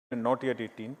and not yet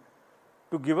 18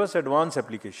 to give us advance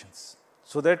applications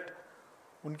so that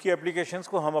उनकी applications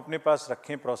को हम अपने पास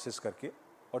रखें process करके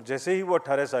और जैसे ही वो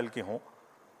 18 साल के हों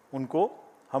उनको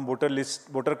हम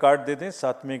वोटर कार्ड दे दें,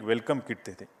 साथ में एक वेलकम किट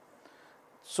दे दें.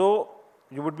 So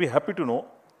you would be happy to know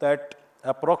that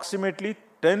approximately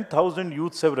 10,000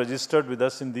 youths have registered with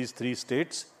us in these 3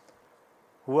 states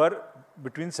who are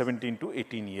between 17 to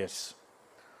 18 years.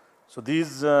 So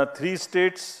these 3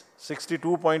 states,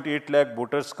 62.8 lakh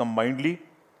voters combinedly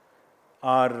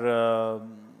are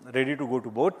ready to go to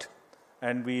vote,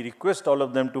 and we request all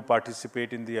of them to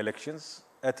participate in the elections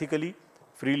ethically,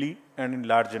 freely, and in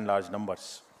large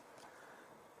numbers.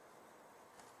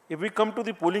 If we come to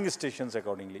the polling stations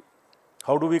accordingly,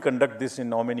 how do we conduct this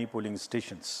in how many polling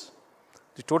stations?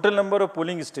 The total number of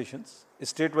polling stations,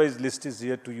 state-wise list is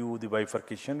here to you, the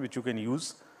bifurcation which you can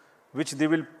use, which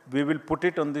we will put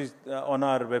it on on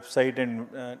our website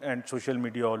and social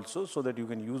media also, so that you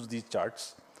can use these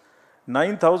charts.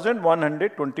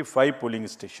 9,125 polling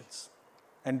stations,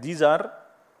 and these are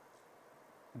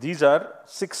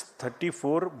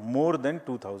 634 more than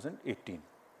 2018.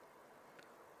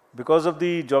 Because of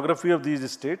the geography of these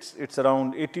states, it's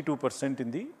around 82%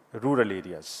 in the rural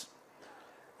areas.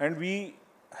 And we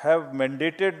have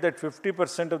mandated that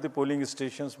 50% of the polling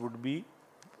stations would be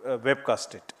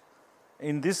webcasted.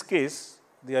 In this case,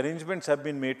 the arrangements have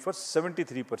been made for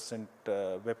 73%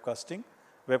 webcasting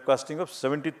of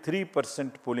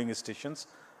 73% polling stations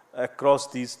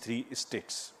across these 3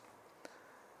 states.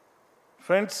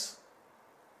 Friends,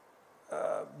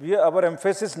 our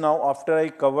emphasis now, after I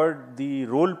covered the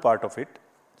roll part of it,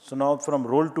 so now from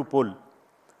roll to poll.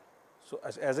 So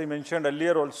as I mentioned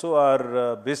earlier also,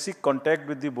 our basic contact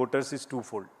with the voters is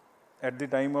twofold. At the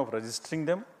time of registering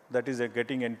them, that is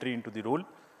getting entry into the roll,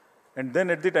 and then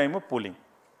at the time of polling.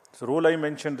 So roll I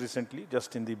mentioned recently,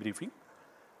 just in the briefing.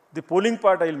 The polling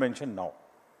part I will mention now.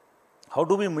 How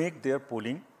do we make their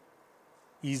polling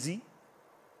easy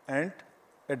and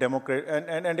a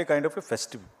and a kind of a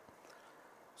festive?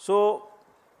 So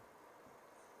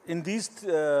in these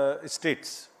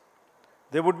states,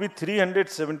 there would be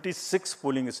 376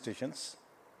 polling stations,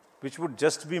 which would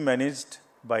just be managed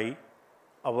by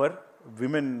our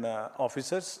women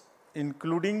officers,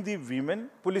 including the women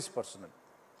police personnel.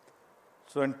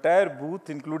 So entire booth,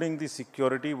 including the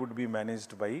security, would be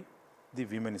managed by the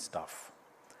women staff.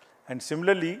 And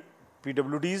similarly,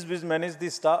 PWDs will manage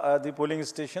the polling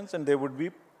stations, and there would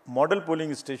be model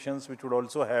polling stations which would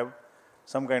also have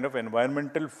some kind of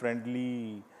environmental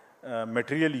friendly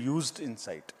material used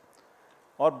inside.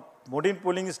 और modern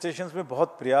polling stations में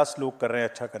बहुत प्रयास लोग कर रहे हैं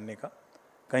अच्छा करने का,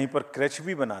 कहीं पर क्रैच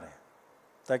भी बना रहे हैं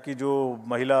ताकि जो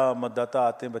महिला मतदाता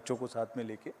आते हैं बच्चों को साथ में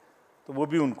लेके, तो वो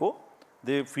भी उनको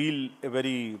they feel a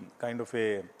very kind of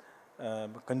a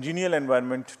congenial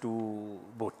environment to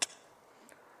vote.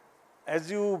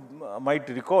 As you might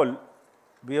recall,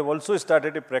 we have also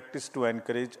started a practice to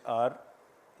encourage our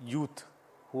youth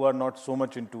who are not so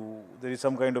much into, there is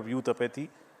some kind of youth apathy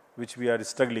which we are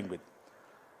struggling with.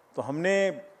 तो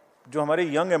हमने जो हमारे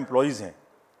young employees हैं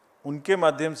उनके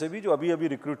माध्यम से भी जो अभी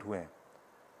रिक्रूट हुए हैं,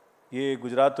 ये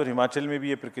गुजरात और हिमाचल में भी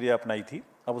ये प्रक्रिया अपनाई थी,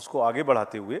 अब उसको आगे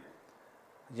बढ़ाते हुए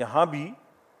यहाँ भी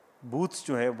बूथ्स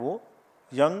जो हैं वो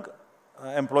यंग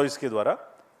एम्प्लॉयज़ के द्वारा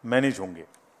मैनेज होंगे.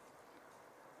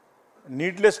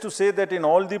 Needless to say that in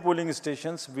all the polling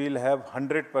stations we will have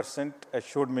 100%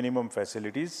 assured minimum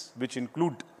facilities, which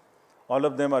include, all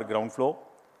of them are ground floor.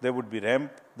 There would be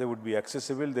ramp, there would be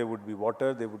accessible, there would be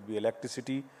water, there would be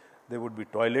electricity, there would be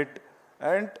toilet,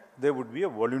 and there would be a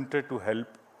volunteer to help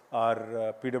our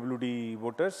PWD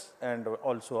voters and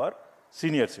also our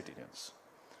senior citizens.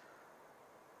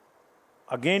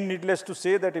 Again, needless to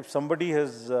say that if somebody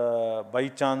has by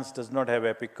chance does not have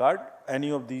EPIC card, any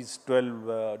of these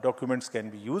 12 documents can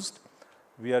be used.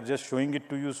 We are just showing it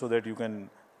to you so that you can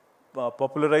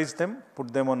popularize them,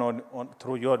 put them on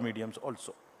through your mediums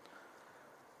also.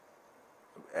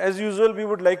 As usual, we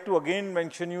would like to again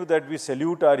mention you that we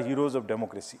salute our heroes of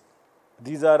democracy.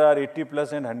 These are our 80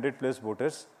 plus and 100 plus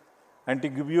voters. And to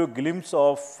give you a glimpse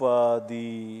of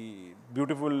the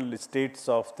beautiful states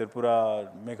of Tripurao,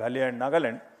 Meghalaya and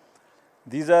Nagaland,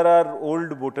 these are our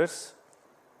old voters,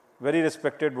 very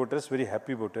respected voters, very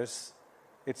happy voters.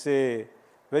 It's a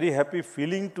very happy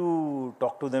feeling to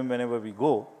talk to them whenever we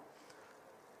go.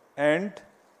 And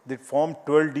the form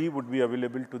 12D would be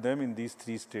available to them in these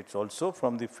 3 states also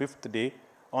from the 5th day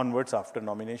onwards after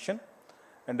nomination.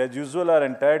 And as usual, our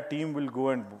entire team will go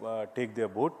and take their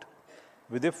vote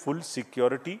with a full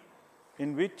security,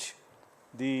 in which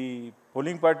the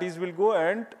polling parties will go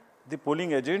and the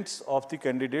polling agents of the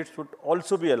candidates would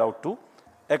also be allowed to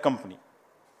accompany.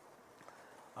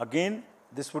 Again,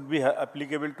 this would be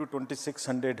applicable to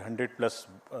 2600, 100 plus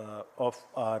of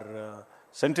our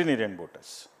centenarian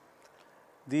voters.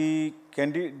 The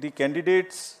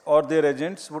candidates or their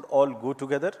agents would all go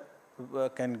together,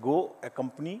 can go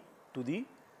accompany to the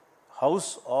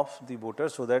house of the voter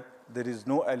so that there is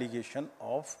no allegation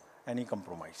of any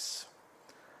compromise.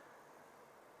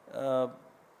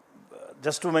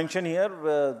 Just to mention here,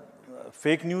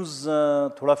 fake news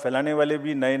थोड़ा फैलाने वाले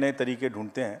भी नए नए तरीके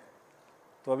ढूंढते हैं.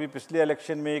 तो अभी पिछले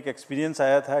इलेक्शन में एक एक्सपीरियंस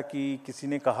आया था कि किसी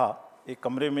ने कहा एक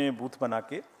कमरे में बूथ बना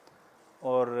के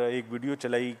और एक वीडियो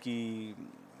चलाई कि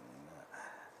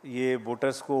ये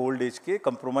वोटर्स को ओल्ड एज के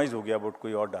कंप्रोमाइज़ हो गया, वोट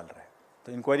कोई और डाल रहा है.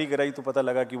 तो इंक्वायरी कराई तो पता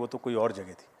लगा कि वो तो कोई और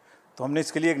जगह थी. तो हमने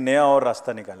इसके लिए एक नया और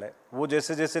रास्ता निकाला है. वो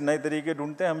जैसे जैसे नए तरीके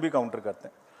ढूंढते हैं हम भी काउंटर करते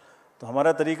हैं. तो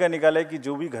हमारा तरीका निकाला है कि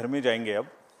जो भी घर में जाएंगे, अब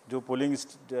जो पोलिंग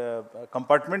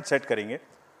कंपार्टमेंट सेट करेंगे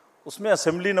उसमें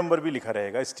असेंबली नंबर भी लिखा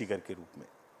रहेगा स्टिकर के रूप में,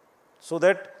 सो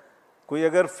दैट कोई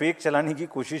अगर फेक चलाने की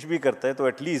कोशिश भी करता है तो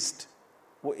एटलीस्ट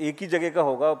वो एक ही जगह का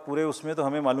होगा. पूरे उसमें तो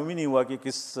हमें मालूम ही नहीं हुआ कि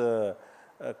किस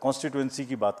कॉन्स्टिट्यूएंसी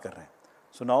की बात कर रहे हैं.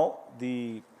 So now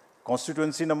the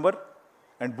constituency number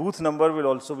and booth number will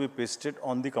also be pasted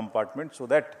on the compartment so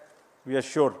that we are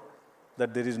sure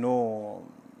that there is no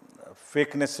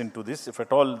fakeness into this, if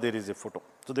at all there is a photo.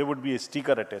 So there would be a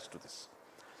sticker attached to this.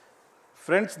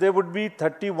 Friends, there would be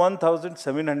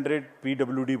 31,700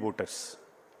 PWD voters.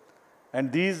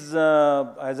 And these,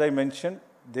 as I mentioned,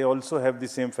 they also have the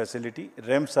same facility.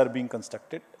 Ramps are being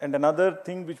constructed. And another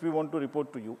thing which we want to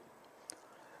report to you,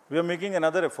 we are making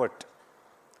another effort.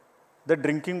 The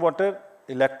drinking water,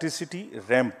 electricity,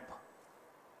 ramp.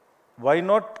 Why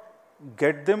not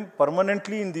get them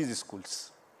permanently in these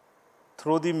schools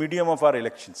through the medium of our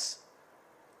elections?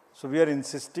 So we are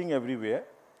insisting everywhere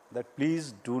that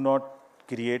please do not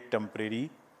create temporary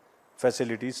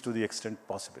facilities to the extent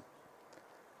possible.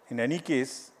 In any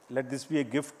case, let this be a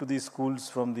gift to the schools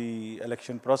from the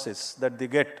election process that they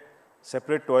get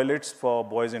separate toilets for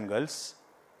boys and girls,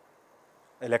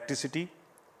 electricity,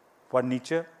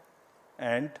 furniture,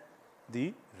 and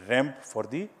the ramp for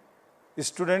the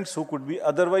students who could be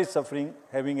otherwise suffering,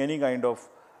 having any kind of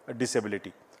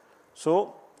disability.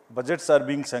 So, budgets are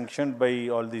being sanctioned by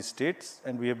all these states,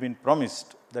 and we have been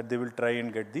promised that they will try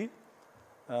and get the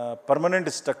permanent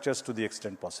structures to the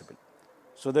extent possible,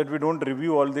 so that we don't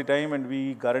review all the time, and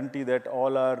we guarantee that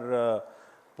all our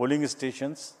polling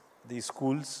stations, the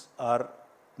schools are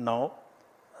now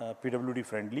PWD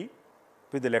friendly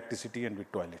with electricity and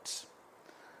with toilets.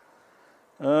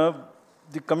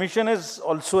 The Commission has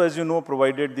also, as you know,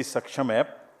 provided the Saksham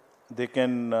app. They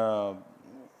can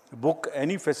book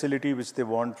any facility which they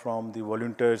want, from the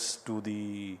volunteers to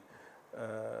the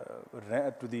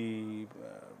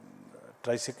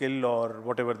tricycle or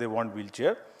whatever they want,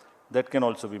 wheelchair, that can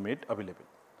also be made available.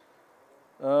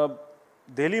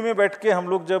 Delhi में बैठ के हम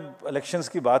लोग जब elections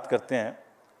की बात करते हैं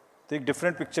तो एक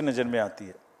डिफरेंट पिक्चर नज़र में आती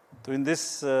है. तो in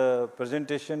this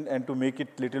presentation and to make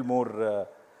it little more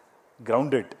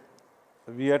grounded,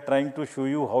 we are trying to show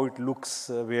you how it looks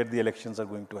where the elections are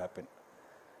going to happen,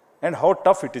 and how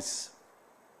tough it is,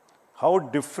 how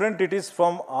different it is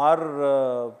from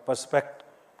our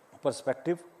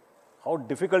perspective, how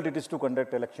difficult it is to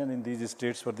conduct election in these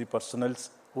states for the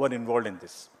personals who are involved in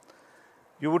this.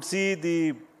 You would see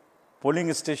the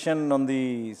polling station on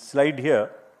the slide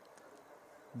here.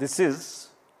 This is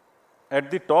at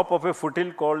the top of a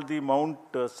foothill called the Mount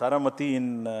Saramati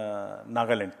in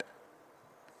Nagaland.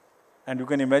 And you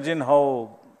can imagine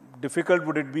how difficult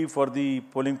would it be for the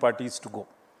polling parties to go.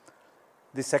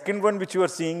 The second one which you are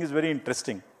seeing is very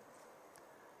interesting.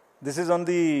 This is on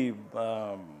the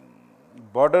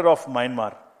border of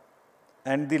Myanmar,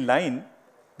 and the line,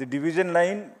 the division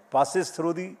line, passes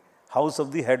through the house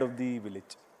of the head of the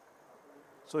village.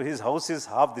 So his house is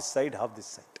half this side, half this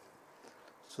side.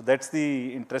 So that's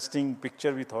the interesting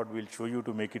picture we thought we'll show you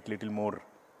to make it little more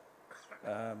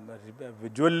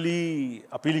visually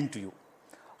appealing to you.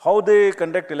 How they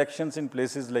conduct elections in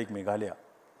places like Meghalaya.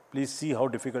 Please see how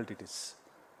difficult it is.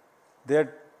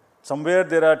 Somewhere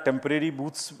there are temporary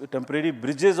booths, temporary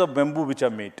bridges of bamboo which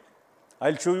are made.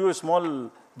 I'll show you a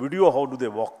small video how do they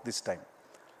walk this time.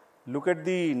 Look at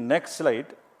the next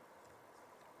slide,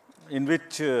 in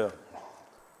which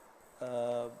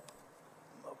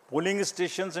polling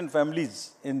stations and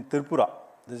families in Tripurao,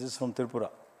 this is from Tripura,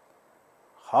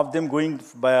 half them going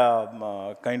by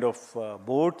kind of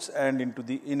boats and into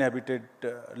the inhabited,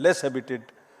 less habited,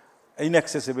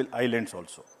 inaccessible islands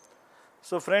also.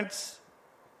 So friends,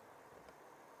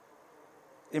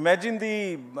 imagine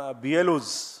the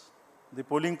BLOs, the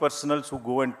polling personals who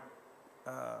go and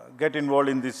get involved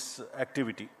in this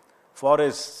activity,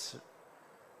 forests,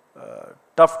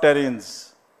 tough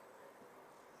terrains,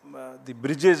 the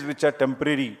bridges which are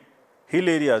temporary, hill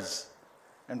areas.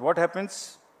 And what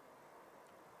happens?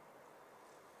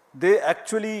 They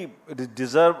actually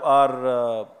deserve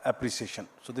our appreciation.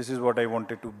 So this is what I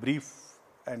wanted to brief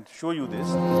and show you this.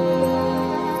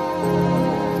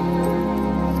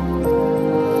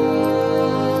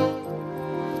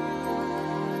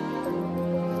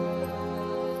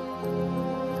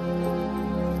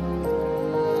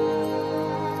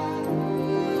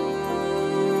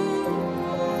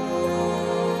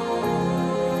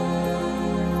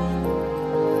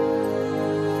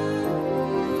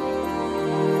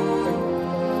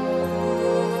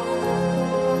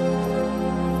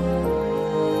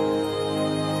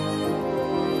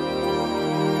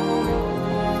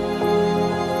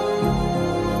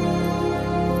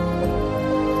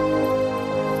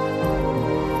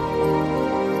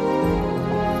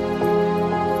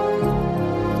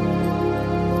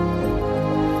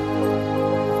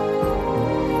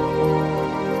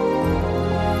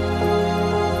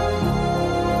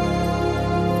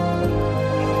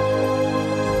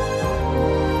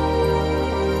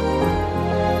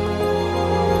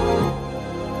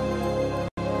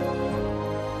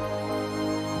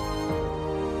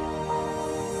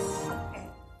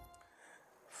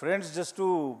 Friends, just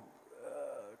to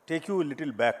take you a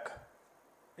little back,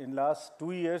 in last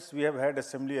 2 years we have had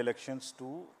assembly elections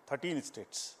to 13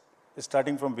 states,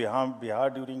 starting from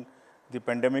Bihar during the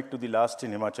pandemic to the last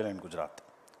in Himachal and Gujarat.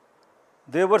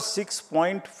 There were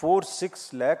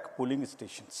 6.46 lakh polling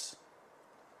stations.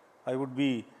 I would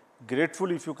be grateful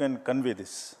if you can convey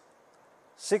this.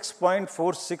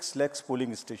 6.46 lakhs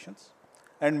polling stations,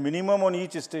 and minimum on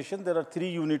each station there are 3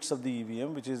 units of the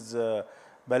EVM, which is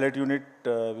ballot unit,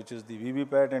 which is the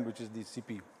VVPAT and which is the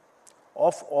CPU.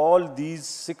 Of all these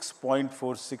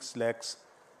 6.46 lakhs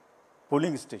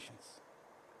polling stations,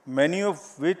 many of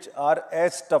which are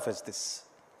as tough as this.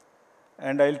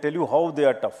 And I'll tell you how they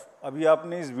are tough. अभी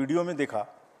आपने इस video में देखा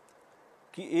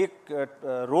कि एक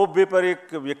रोप वे पर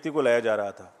एक व्यक्ति को लाया जा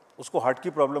रहा था, उसको हार्ट की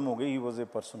प्रॉब्लम हो गई, he was a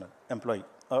personal employee,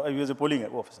 he was a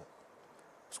polling officer,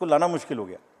 उसको लाना मुश्किल हो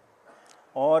गया।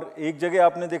 और एक जगह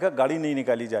आपने देखा गाड़ी नहीं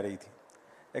निकाली जा रही थी।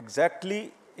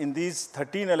 Exactly in these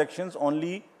 13 elections,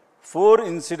 only 4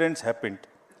 incidents happened,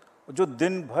 जो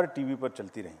दिन भर टीवी पर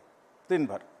चलती रहीं, दिन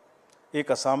भर।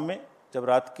 एक असम में जब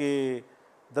रात के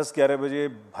 10-11 बजे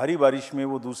भारी बारिश में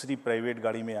वो दूसरी प्राइवेट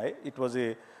गाड़ी में आए, it was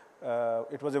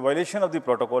a violation of the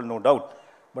protocol, no doubt,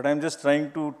 but I am just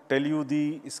trying to tell you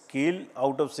the scale.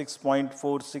 Out of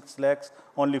 6.46 lakhs,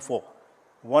 only 4.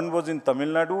 One was in Tamil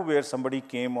Nadu, where somebody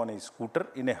came on a scooter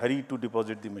in a hurry to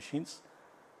deposit the machines.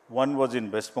 One was in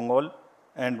West Bengal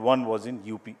and one was in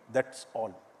UP. That's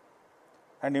all.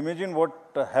 And imagine what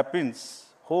happens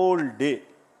whole day.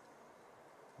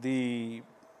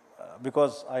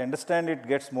 Because I understand it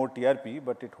gets more TRP,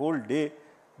 but it whole day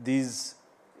this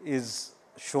is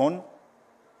shown.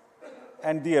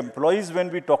 And the employees, when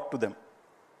we talk to them,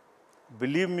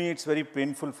 believe me, it's very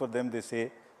painful for them. They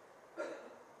say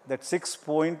that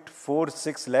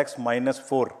 6.46 lakhs minus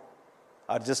 4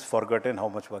 are just forgotten how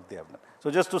much work they have done.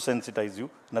 So just to sensitize you,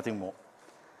 nothing more.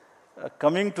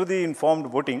 Coming to the informed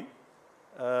voting,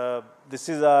 this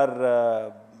is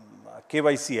our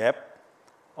KYC app.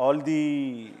 All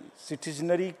the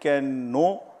citizenry can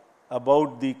know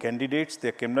about the candidates,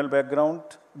 their criminal background.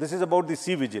 This is about the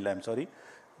C-Vigil, I'm sorry.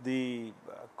 The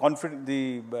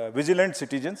vigilant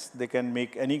citizens, they can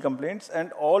make any complaints,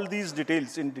 and all these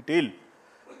details in detail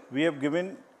we have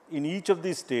given in each of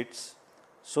these states,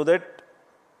 so that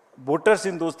voters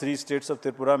in those 3 states of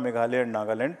Tripura, Meghalaya and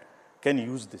Nagaland can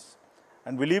use this.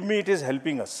 And believe me, it is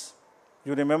helping us.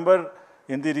 You remember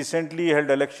in the recently held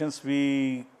elections,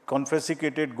 we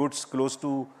confiscated goods close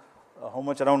to how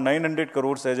much, around 900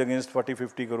 crores as against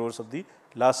 40-50 crores of the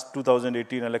last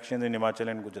 2018 elections in Himachal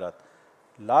and Gujarat.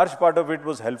 Large part of it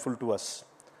was helpful to us.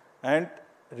 And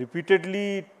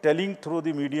repeatedly telling through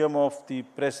the medium of the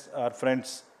press, our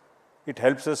friends, it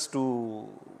helps us to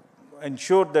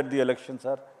ensure that the elections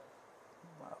are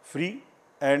free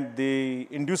and the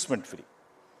inducement free.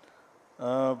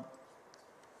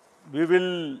 We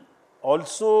will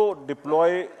also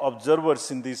deploy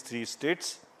observers in these 3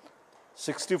 states.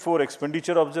 64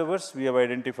 expenditure observers. We have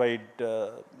identified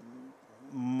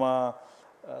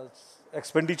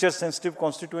expenditure sensitive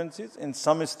constituencies. In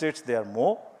some states there are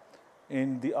more.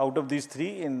 Out of these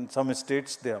 3, in some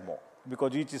states there are more,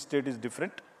 because each state is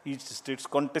different. Each state's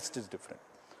context is different.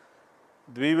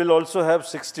 We will also have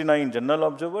 69 general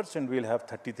observers, and we will have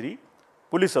 33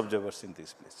 police observers in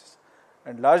these places.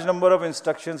 And large number of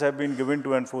instructions have been given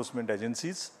to enforcement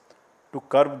agencies to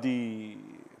curb the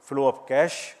flow of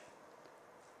cash.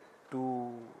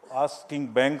 to asking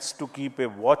banks to keep a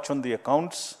watch on the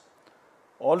accounts,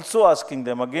 also asking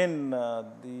them again,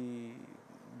 the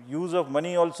use of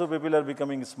money also people are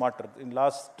becoming smarter. In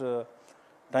last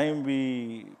time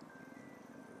we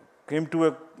came to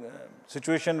a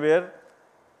situation where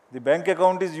the bank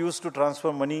account is used to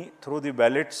transfer money through the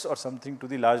ballots or something to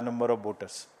the large number of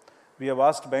voters. We have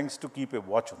asked banks to keep a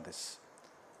watch on this.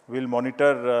 We will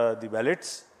monitor the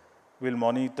ballots, we will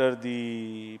monitor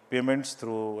the payments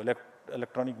through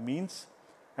electronic means,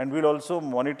 and we will also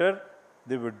monitor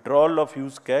the withdrawal of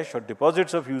used cash or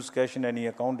deposits of used cash in any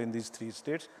account in these 3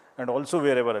 states, and also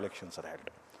wherever elections are held.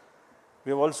 We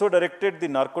have also directed the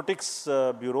Narcotics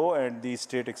Bureau and the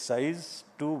State Excise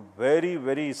to very,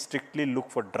 very strictly look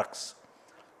for drugs.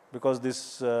 Because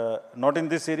this, not in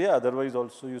this area, otherwise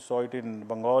also you saw it in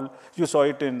Bengal, you saw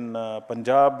it in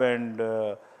Punjab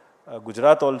and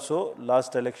Gujarat also,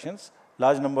 last elections,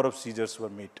 large number of seizures were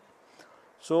made.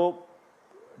 So,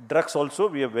 drugs also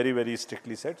we have very, very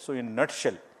strictly said. So, in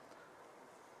nutshell,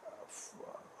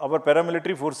 our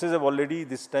paramilitary forces have already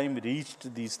this time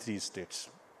reached these 3 states.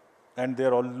 And they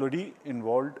are already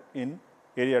involved in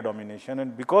area domination,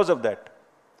 and because of that,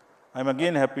 I am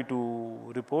again happy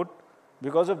to report,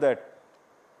 because of that,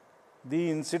 the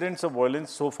incidents of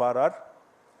violence so far are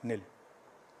nil.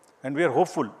 And we are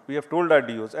hopeful, we have told our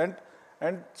DOs,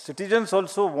 and citizens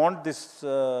also want this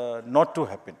not to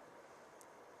happen.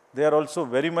 They are also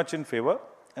very much in favor,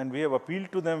 and we have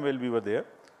appealed to them while we were there,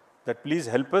 that please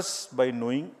help us by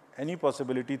knowing any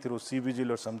possibility through C-Vigil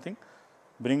or something,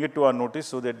 bring it to our notice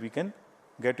so that we can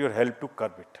get your help to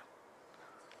curb it.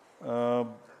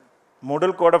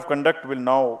 Model Code of Conduct will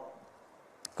now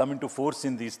come into force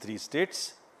in these 3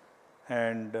 states.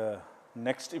 And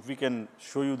next, if we can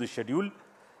show you the schedule,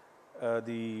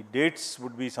 the dates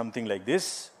would be something like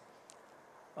this.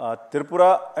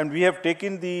 Tripura, and we have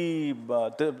taken the,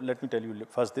 let me tell you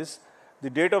first this, the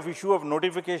date of issue of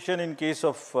notification in case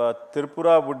of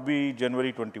Tripura would be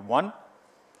January 21.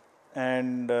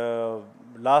 And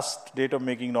last date of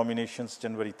making nominations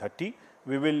January 30.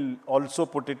 We will also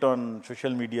put it on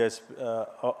social media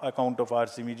account of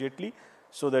ours immediately,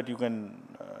 so that you can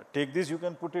take this, you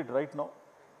can put it right now.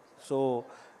 So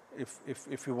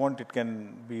if you want, it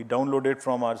can be downloaded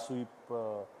from our sweep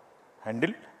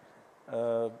handle.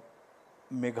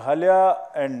 Meghalaya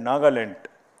and Nagaland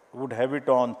would have it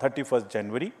on 31st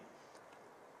January,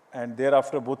 and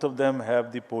thereafter both of them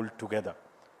have the poll together.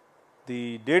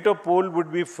 The date of poll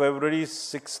would be February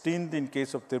 16th in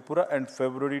case of Tripura and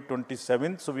February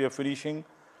 27th. So we are finishing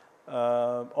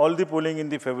all the polling in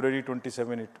the February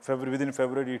 27th, within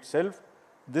February itself.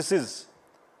 This is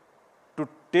to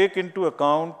take into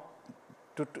account,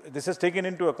 this is taken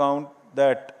into account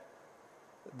that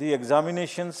the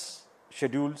examinations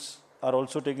schedules are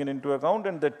also taken into account,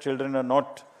 and that children are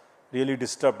not really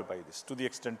disturbed by this to the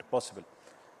extent possible.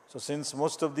 So since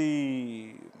most of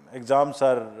the exams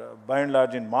are by and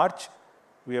large in March,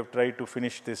 we have tried to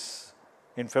finish this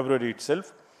in February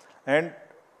itself. And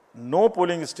no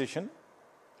polling station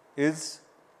is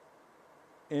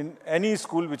in any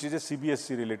school which is a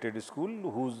CBSE related school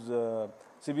whose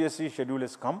CBSE schedule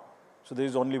has come. So there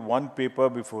is only one paper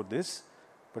before this,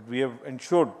 but we have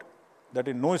ensured that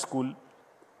in no school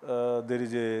there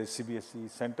is a CBSE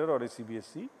center or a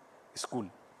CBSE school.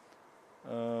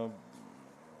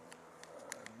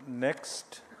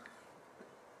 Next,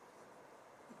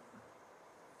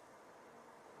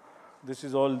 this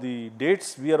is all the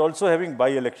dates. We are also having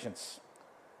by-elections.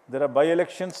 There are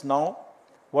by-elections now,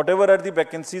 whatever are the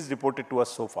vacancies reported to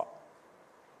us so far.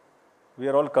 We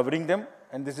are all covering them,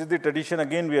 and this is the tradition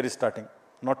again we are starting,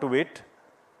 not to wait.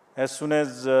 As soon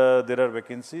as there are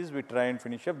vacancies, we try and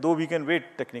finish up, though we can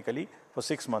wait technically for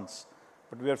 6 months.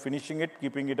 But we are finishing it,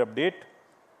 keeping it update,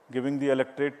 giving the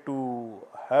electorate to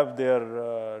have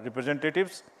their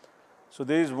representatives. So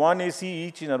there is 1 AC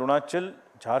each in Arunachal,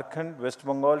 Jharkhand, West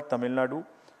Bengal, Tamil Nadu,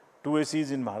 2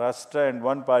 ACs in Maharashtra, and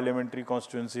 1 parliamentary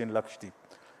constituency in Lakshadweep.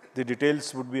 The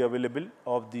details would be available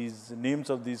of these names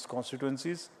of these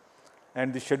constituencies,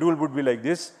 and the schedule would be like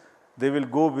this. They will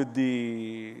go with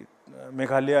the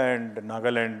Meghalaya and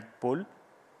Nagaland poll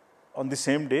on the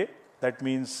same day. That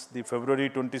means the February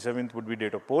 27th would be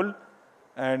date of poll,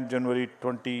 and January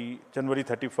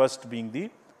 31st being the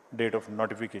date of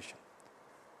notification.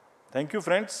 Thank you,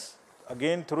 friends.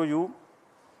 Again, through you,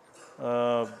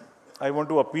 I want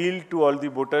to appeal to all the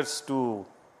voters to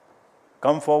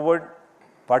come forward,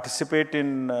 participate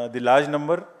in the large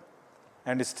number,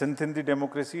 and strengthen the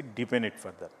democracy, deepen it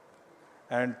further.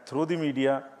 And through the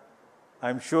media, I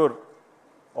am sure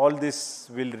all this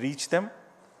will reach them,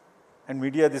 and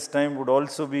media this time would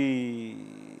also be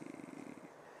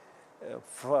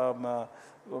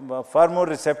far more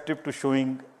receptive to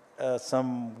showing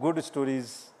some good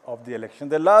stories of the election.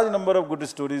 There are large number of good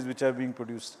stories which are being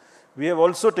produced. We have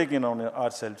also taken on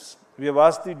ourselves. We have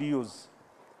asked the DOs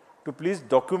to please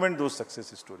document those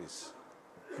success stories.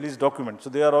 Please document. So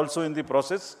they are also in the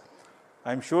process.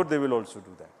 I am sure they will also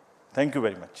do that. Thank you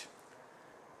very much.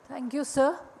 Thank you,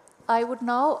 sir. I would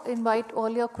now invite all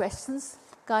your questions.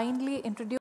 Kindly introduce